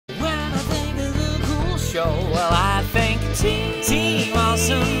show. Well, I think Team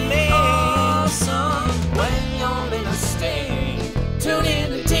Awesome is awesome when you're in a state. Tune in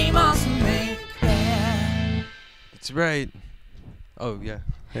to Team Awesome. Yeah. That's right. Oh, yeah.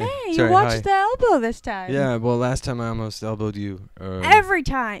 Hey, sorry, you watched hi. the elbow this time. Yeah, well, last time I almost elbowed you. Every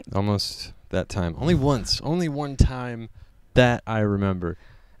time. Almost that time. Only once. Only one time that I remember.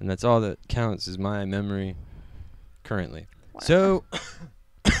 And that's all that counts is my memory currently. Whatever. So,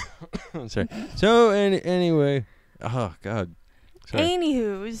 I'm sorry. So, anyway. Oh, God. Sorry.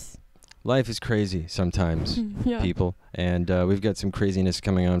 Anywho's. Life is crazy sometimes, Yeah. people. And we've got some craziness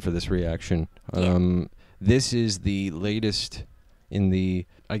coming on for this reaction. Yeah. This is the latest in the,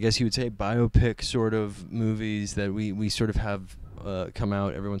 I guess you would say, biopic sort of movies that we sort of have come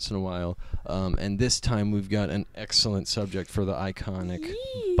out every once in a while. And this time we've got an excellent subject for the iconic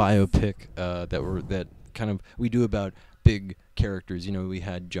biopic that kind of we do about big characters. You know, we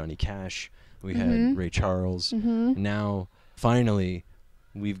had Johnny Cash, we had Ray Charles. Now, finally,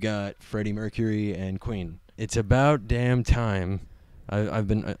 we've got Freddie Mercury and Queen. It's about damn time. I've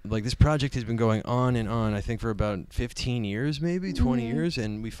been like, this project has been going on and on, I think, for about 15 years, maybe 20 years,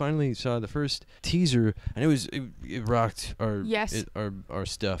 and we finally saw the first teaser, and it rocked our our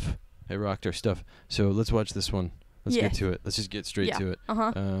stuff. It rocked our stuff. So let's watch this one. Let's get to it. Let's just get straight to it.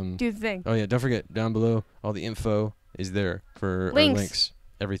 Do the thing. Oh yeah, don't forget, down below, all the info is there for our links,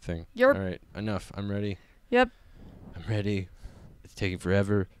 everything. All right, enough. I'm ready. Yep. I'm ready. It's taking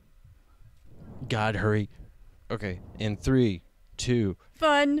forever. God, hurry. Okay, in 3, 2.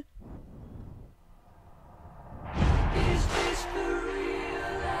 Fun. Is this the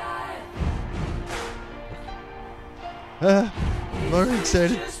real life? I'm already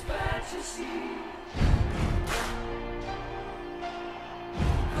excited. Just fantasy.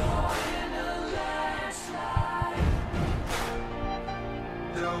 Caught in a landslide.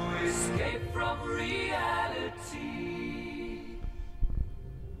 No escape from reality.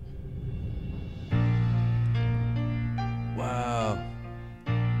 Wow.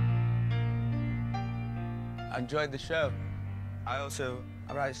 I enjoyed the show. I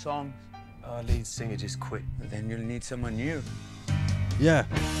write songs. Our lead singer just quit, but then you'll need someone new. Yeah.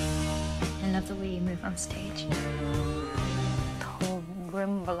 I love the way you move on stage. The whole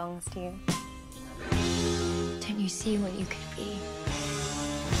room belongs to you. Don't you see what you could be?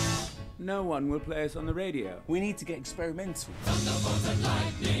 No one will play us on the radio. We need to get experimental.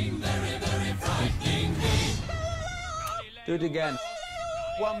 Do it again.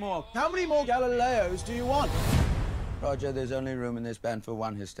 One more. How many more Galileos do you want? Roger, there's only room in this band for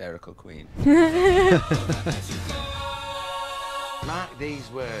one hysterical queen. Mark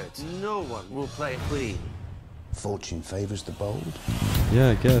these words. No one will play Queen. Fortune favours the bold. Yeah,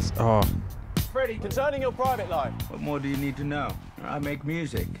 I guess. Oh. Freddie, concerning your private life. What more do you need to know? I make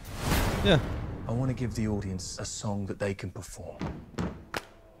music. Yeah. I want to give the audience a song that they can perform.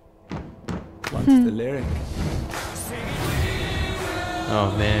 What's the lyric?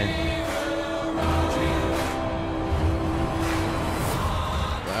 Oh, man.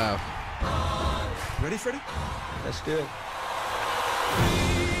 Wow. Ready, Freddie? Let's do it.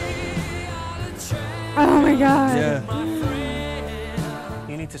 Oh my god. Yeah.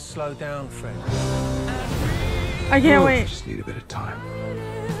 You need to slow down, Fred. I can't wait. Just need a bit of time.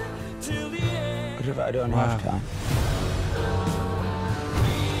 What if I don't have time?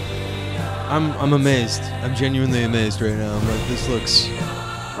 I'm amazed. I'm genuinely amazed right now. I'm like, this looks.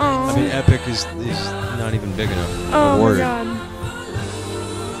 I mean, epic is not even big enough. Oh a word. my god.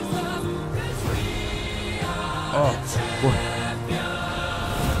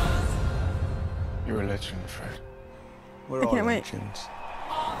 You're a legend, Fred. We're I all can't wait. legends.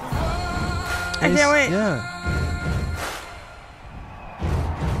 I can't wait. Yeah.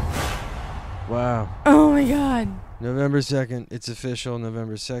 Wow. Oh my god. November 2nd. It's official,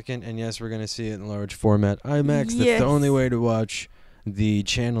 November 2nd. And yes, we're going to see it in large format. IMAX, that's Yes. the only way to watch the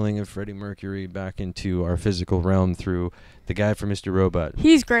channeling of Freddie Mercury back into our physical realm through the guy from Mr. Robot.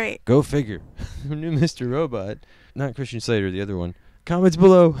 He's great. Go figure. Who knew Mr. Robot? Not Christian Slater, the other one. Comments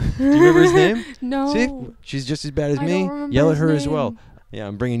below. Do you remember his name? No. See? She's just as bad as I me. don't remember Yell at his her as name. well. Yeah,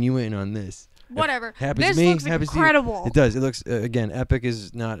 I'm bringing you in on this. Whatever. Happens This to me, looks happens to you. incredible. It does. It looks, again, epic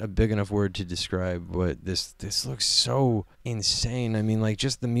is not a big enough word to describe what this looks so insane. I mean, like,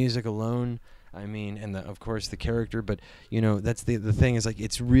 just the music alone. I mean, and of course the character, but you know, that's the thing is, like,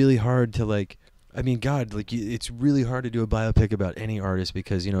 it's really hard to, like, I mean, God, like, it's really hard to do a biopic about any artist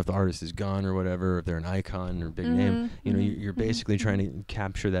because, you know, if the artist is gone or whatever, if they're an icon or big name, you know, you're basically trying to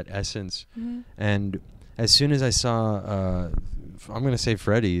capture that essence. And as soon as I saw, I'm gonna say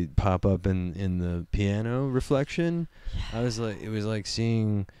Freddie pop up in the piano reflection, I was like, it was like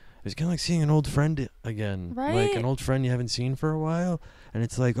seeing It's kind of like seeing an old friend again, like an old friend you haven't seen for a while, and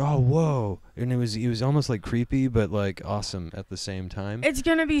it's like, oh, whoa, and he was almost like creepy, but like awesome at the same time. It's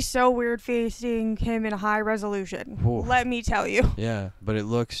gonna be so weird facing him in high resolution. Ooh. Let me tell you. Yeah, but it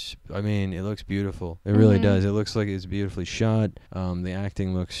looks beautiful. It really does. It looks like it's beautifully shot. The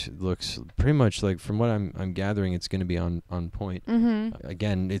acting looks pretty much like, from what I'm gathering, it's going to be on point.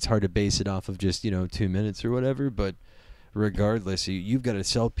 Again, it's hard to base it off of just 2 minutes or whatever, but regardless, you've got to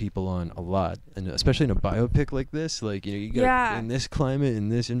sell people on a lot, and especially in a biopic like this, like you got in this climate, in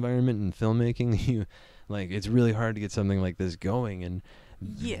this environment, in filmmaking, it's really hard to get something like this going, and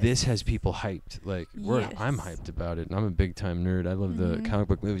this has people hyped. Like I'm hyped about it, and I'm a big time nerd. I love the comic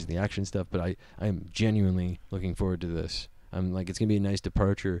book movies and the action stuff, but I am genuinely looking forward to this. I'm like, it's gonna be a nice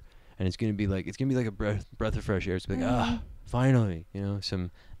departure, and it's gonna be like a breath of fresh air. It's gonna be like, finally,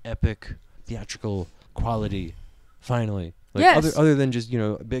 some epic theatrical quality. Finally, like other than just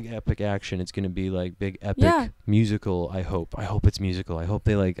big epic action, it's gonna be like big epic musical. I hope it's musical. I hope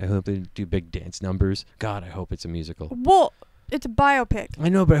they do big dance numbers. God, I hope it's a musical. Well, it's a biopic. I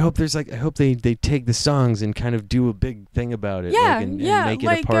know, but I hope they take the songs and kind of do a big thing about it. And make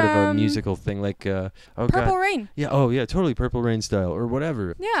it a part of a musical thing, like Purple Rain. Yeah, totally Purple Rain style or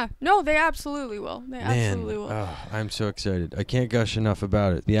whatever. Yeah, no, they absolutely will. Absolutely will. Oh, I'm so excited. I can't gush enough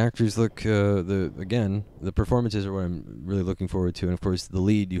about it. The actors look, the performances are what I'm really looking forward to, and of course the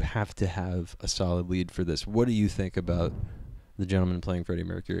lead. You have to have a solid lead for this. What do you think about the gentleman playing Freddie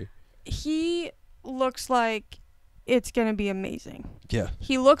Mercury? He looks like it's gonna be amazing. Yeah.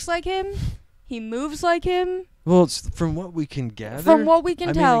 He looks like him. He moves like him. Well, it's from what we can gather. From what we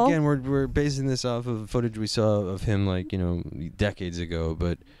can tell. Again, we're basing this off of footage we saw of him, decades ago.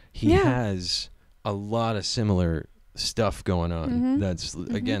 But he has a lot of similar stuff going on. That's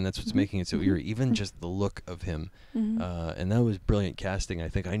what's making it so eerie. Even just the look of him, and that was brilliant casting. I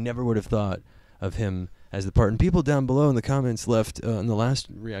think I never would have thought of him as the part. And people down below in the comments left in the last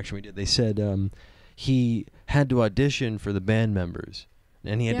reaction we did, they said he had to audition for the band members,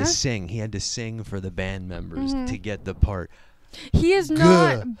 and he had to sing. He had to sing for the band members to get the part. He is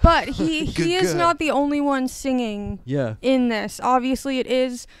not, but he is not the only one singing in this. Obviously,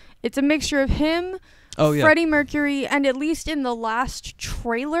 it's a mixture of him, Freddie Mercury, and at least in the last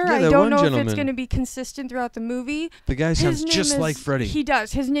trailer, I don't know if it's going to be consistent throughout the movie. The guy sounds just like Freddie. He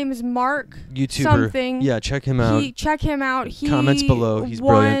does. His name is Mark. YouTuber. Something. Yeah, check him out. Check him out. He comments below. He's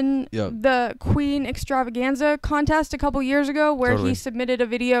brilliant. Won the Queen Extravaganza contest a couple years ago, where he submitted a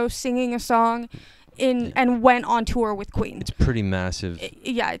video singing a song and went on tour with Queen. It's pretty massive.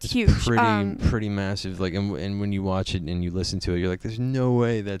 It's huge. Pretty massive. Like, and when you watch it and you listen to it, you're like, "There's no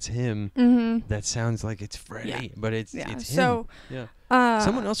way that's him." That sounds like it's Freddie, but it's him. So,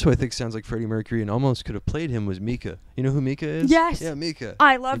 someone else who I think sounds like Freddie Mercury and almost could have played him was Mika. You know who Mika is? Yes. Yeah, Mika.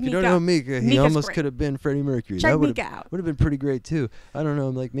 I love Mika. If you don't know Mika, he almost could have been Freddie Mercury. Check that Mika out. Would have been pretty great too. I don't know.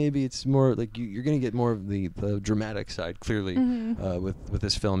 Like, maybe it's more like you're gonna get more of the dramatic side clearly with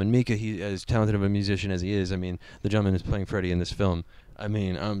this film. And Mika, he as talented of a musician as he is, I mean, the gentleman is playing Freddie in this film. I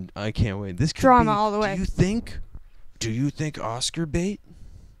mean, I can't wait. This could drama be, all the way. Do you think Oscar bait?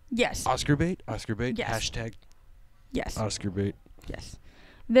 Yes. Oscar bait. Yes. Hashtag. Yes. Oscar bait. Yes.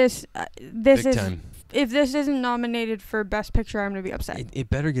 This Big is time. If this isn't nominated for Best Picture, I'm gonna be upset. It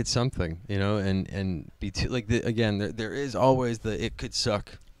better get something, and be again. There is always it could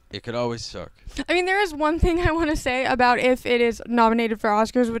suck. It could always suck. I mean, there is one thing I want to say about if it is nominated for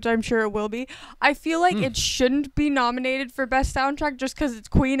Oscars, which I'm sure it will be. I feel like it shouldn't be nominated for Best Soundtrack just because it's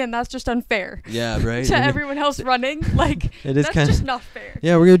Queen, and that's just unfair. Yeah, right. to everyone else running, like that's just not fair.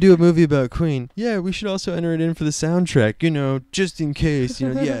 Yeah, we're gonna do a movie about Queen. Yeah, we should also enter it in for the soundtrack. Just in case.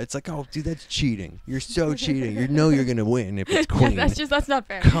 Yeah, it's like, oh, dude, that's cheating. You're so cheating. You're gonna win if it's Queen. That's not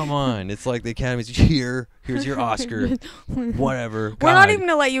fair. Come on, it's like the Academy's here's your Oscar, whatever. We're not even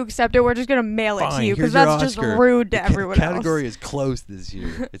gonna let you accept it. We're just gonna mail it to you because that's just rude to everyone else. The category is close this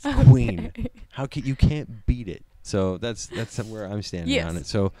year. It's Queen. How can you can't beat it? So that's where I'm standing on it.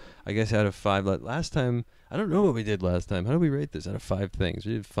 So I guess out of 5, last time I don't know what we did last time. How do we rate this out of 5 things?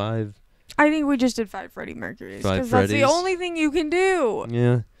 We did 5. I think we just did 5 Freddie Mercurys because 5 that's the only thing you can do.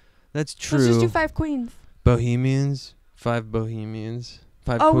 Yeah, that's true. Let's just do 5 Queens. Bohemians, 5 Bohemians.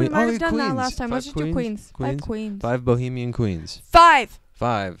 5 we Queens. might have done that last time. 5 Let's just do Queens. 5 Queens. 5 Bohemian Queens. 5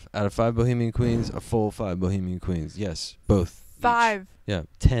 out of 5 Bohemian Queens, a full 5 Bohemian Queens. Yes, both. 5. Each. Yeah,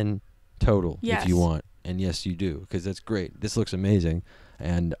 10 total if you want. And yes, you do, because that's great. This looks amazing,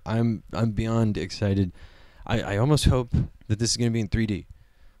 and I'm beyond excited. I almost hope that this is going to be in 3D.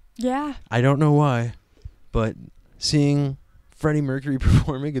 Yeah. I don't know why, but seeing Freddie Mercury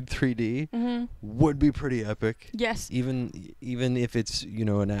performing in 3D would be pretty epic. Yes. Even if it's,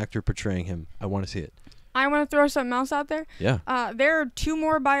 an actor portraying him. I want to see it. I want to throw something else out there. Yeah. There are 2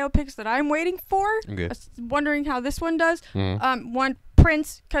 more biopics that I'm waiting for. Okay. Wondering how this one does. One,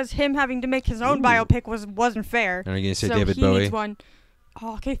 Prince, because him having to make his own biopic wasn't fair. And are you going to say so David he Bowie? Needs one.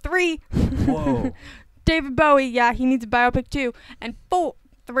 Oh, okay, 3. Whoa. David Bowie, yeah, he needs a biopic too. And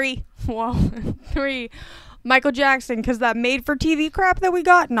 3. Michael Jackson, because that made-for-TV crap that we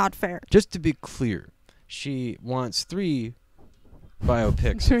got, not fair. Just to be clear, she wants 3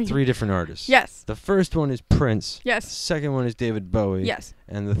 biopics, 3 different artists. Yes. The first one is Prince. Yes. The second one is David Bowie. Yes.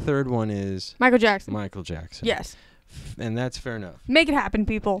 And the third one is Michael Jackson. Yes. And that's fair enough. Make it happen,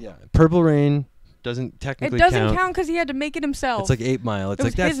 people. Yeah. Purple Rain doesn't technically count. It doesn't count because he had to make it himself. It's like 8 Mile. It's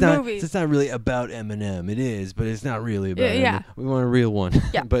like that's not really about Eminem. It is, but it's not really about Eminem. We want a real one.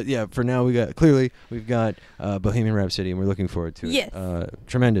 Yeah. But yeah, for now we've got Bohemian Rhapsody, and we're looking forward to it. Yes.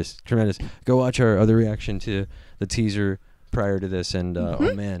 Tremendous. Go watch our other reaction to the teaser prior to this, and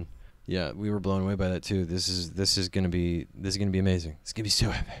oh man, yeah, we were blown away by that too. This is gonna be amazing. It's gonna be so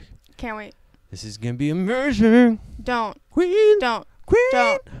epic. Can't wait. This is gonna be amazing. Don't. Queen. Don't. Queen.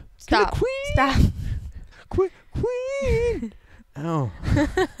 Don't. Stop. Queen. Stop. Queen. Ow.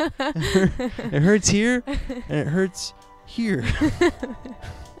 It hurts here, and it hurts here.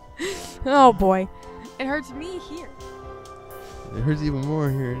 Oh boy, it hurts me here. It hurts even more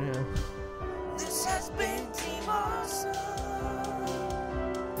here now. This has been Team Awesome.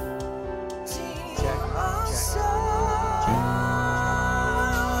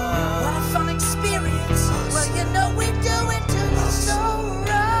 What a fun experience. Well, you know we do it to so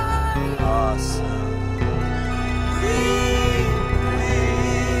right. Awesome.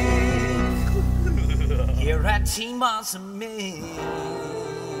 Here at Team Awesome Inc.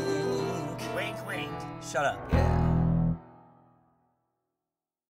 Wink, wink. Shut up. Yeah.